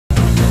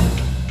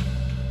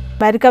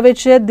America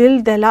ਵਿੱਚ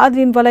ਦਿਲ ਦਹਿਲਾ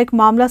ਦੇਣ ਵਾਲਾ ਇੱਕ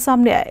ਮਾਮਲਾ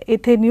ਸਾਹਮਣੇ ਆਇਆ।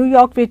 ਇੱਥੇ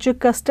ਨਿਊਯਾਰਕ ਵਿੱਚ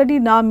ਕਸਟਡੀ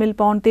ਨਾ ਮਿਲ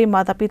ਪਾਉਣ ਤੇ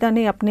ਮਾਤਾ-ਪਿਤਾ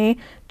ਨੇ ਆਪਣੇ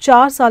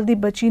 4 ਸਾਲ ਦੀ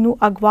ਬੱਚੀ ਨੂੰ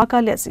ਅਗਵਾ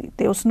ਕਰ ਲਿਆ ਸੀ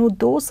ਤੇ ਉਸ ਨੂੰ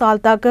 2 ਸਾਲ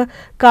ਤੱਕ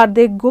ਘਰ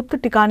ਦੇ ਗੁਪਤ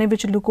ਟਿਕਾਣੇ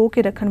ਵਿੱਚ ਲੁਕੋ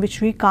ਕੇ ਰੱਖਣ ਵਿੱਚ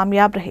ਵੀ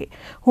ਕਾਮਯਾਬ ਰਹੇ।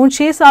 ਹੁਣ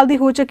 6 ਸਾਲ ਦੀ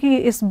ਹੋ ਚੁੱਕੀ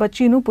ਇਸ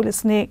ਬੱਚੀ ਨੂੰ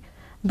ਪੁਲਿਸ ਨੇ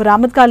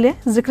ਬਰਾਮਦ ਕਰ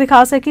ਲਿਆ। ਜ਼ਿਕਰ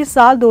ਖਾਸ ਹੈ ਕਿ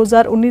ਸਾਲ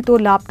 2019 ਤੋਂ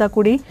ਲਾਪਤਾ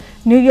ਕੁੜੀ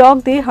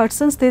ਨਿਊਯਾਰਕ ਦੇ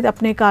ਹਡਸਨ ਸਥਿਤ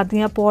ਆਪਣੇ ਘਰ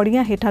ਦੀਆਂ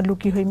ਪੌੜੀਆਂ ਹੇਠਾਂ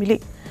ਲੁਕੀ ਹੋਈ ਮਿਲੀ।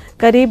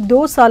 करीब 2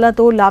 साल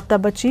तो लापता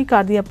बच्ची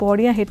घर दी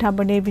पौड़ियां हेठां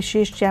बने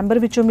विशेष चैंबर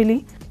विचों मिली।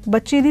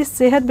 बच्ची की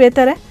सेहत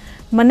बेहतर है।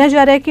 मन्निया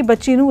जा रहा है कि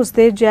बच्ची नूं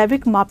उसदे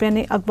जैविक मापियां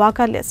ने अगवा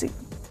कर लिया सी।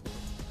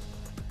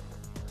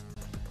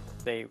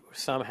 They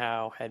somehow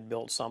had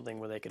built something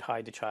where they could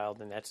hide the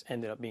child, and that's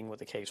ended up being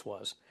what the case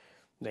was.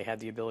 They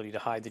had the ability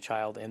to hide the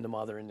child and the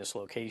mother in this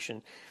location.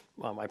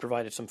 I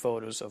provided some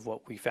photos of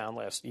what we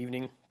found last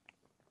evening.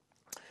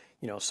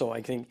 So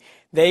I think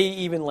they,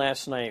 even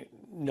last night,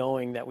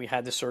 knowing that we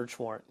had the search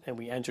warrant and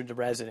we entered the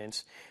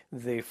residence,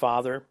 the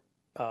father,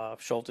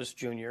 Schultes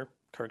Jr.,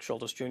 Kirk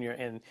Schultes Jr.,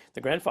 and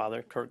the grandfather,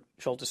 Kirk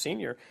Schultes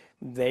Sr.,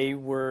 they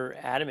were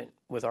adamant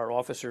with our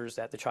officers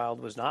that the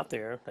child was not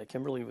there, that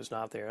Kimberly was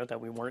not there,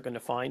 that we weren't going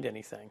to find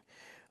anything.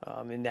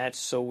 And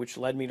that's which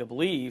led me to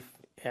believe,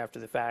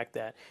 after the fact,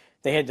 that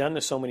they had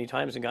done this so many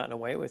times and gotten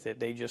away with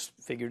it, they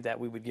just figured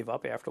that we would give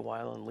up after a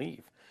while and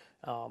leave.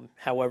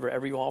 However,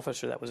 every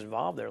officer that was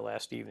involved there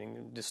last evening,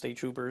 the state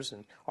troopers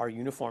and our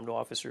uniformed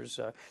officers,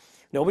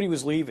 nobody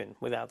was leaving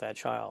without that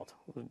child.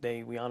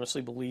 We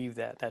honestly believe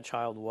that that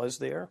child was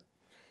there.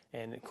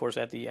 And of course,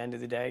 at the end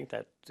of the day,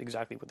 that's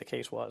exactly what the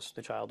case was.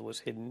 The child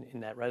was hidden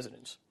in that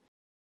residence.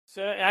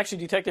 So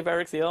actually, Detective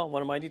Eric Thiel,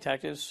 one of my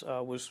detectives,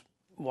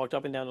 walked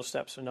up and down the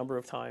steps a number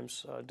of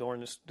times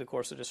during the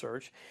course of the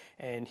search.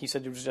 And he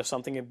said there was just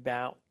something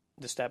about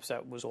the steps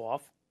that was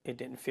off.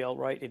 It didn't feel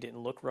right. It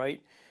didn't look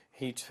right.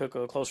 He took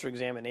a closer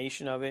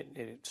examination of it.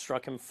 It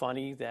struck him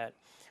funny that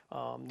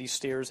these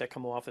stairs that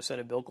come off a set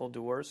of bilko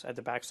doors at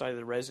the backside of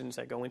the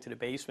residence that go into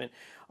the basement,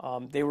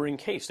 they were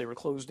encased. They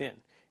were closed in.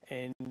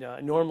 And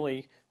normally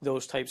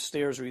those type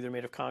stairs are either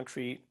made of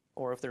concrete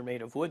or if they're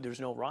made of wood,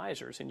 there's no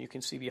risers and you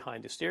can see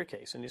behind the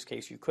staircase. In this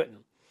case, you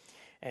couldn't.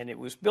 And it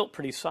was built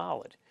pretty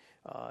solid.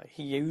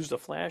 He used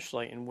a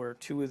flashlight, and where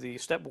 2 of the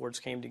step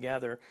boards came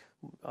together,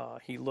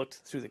 he looked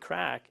through the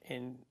crack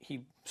and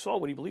he saw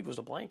what he believed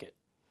was a blanket.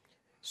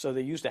 So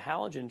they used a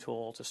halogen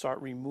tool to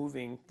start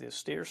removing the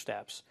stair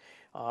steps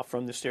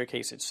from the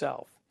staircase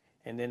itself.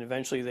 And then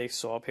eventually they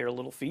saw a pair of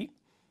little feet.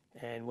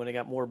 And when they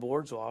got more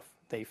boards off,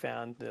 they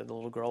found the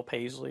little girl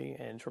Paisley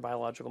and her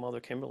biological mother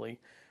Kimberly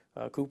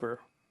Cooper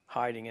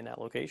hiding in that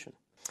location.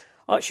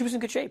 She was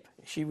in good shape.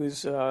 She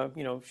was,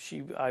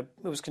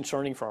 it was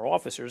concerning for our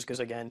officers because,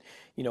 again,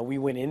 we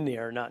went in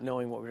there not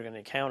knowing what we were going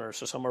to encounter.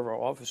 So some of our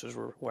officers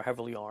were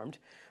heavily armed.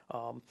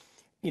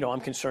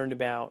 I'm concerned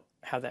about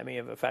how that may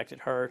have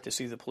affected her to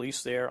see the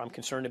police there. I'm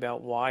concerned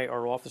about why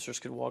our officers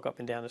could walk up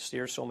and down the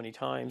stairs so many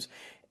times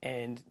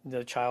and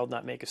the child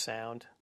not make a sound.